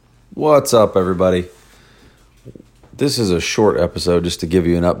What's up, everybody? This is a short episode just to give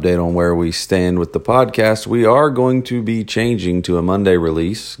you an update on where we stand with the podcast. We are going to be changing to a Monday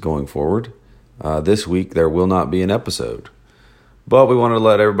release going forward. This week, there will not be an episode. But we wanted to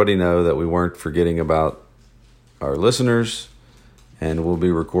let everybody know that we weren't forgetting about our listeners, and we'll be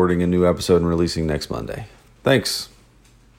recording a new episode and releasing next Monday. Thanks.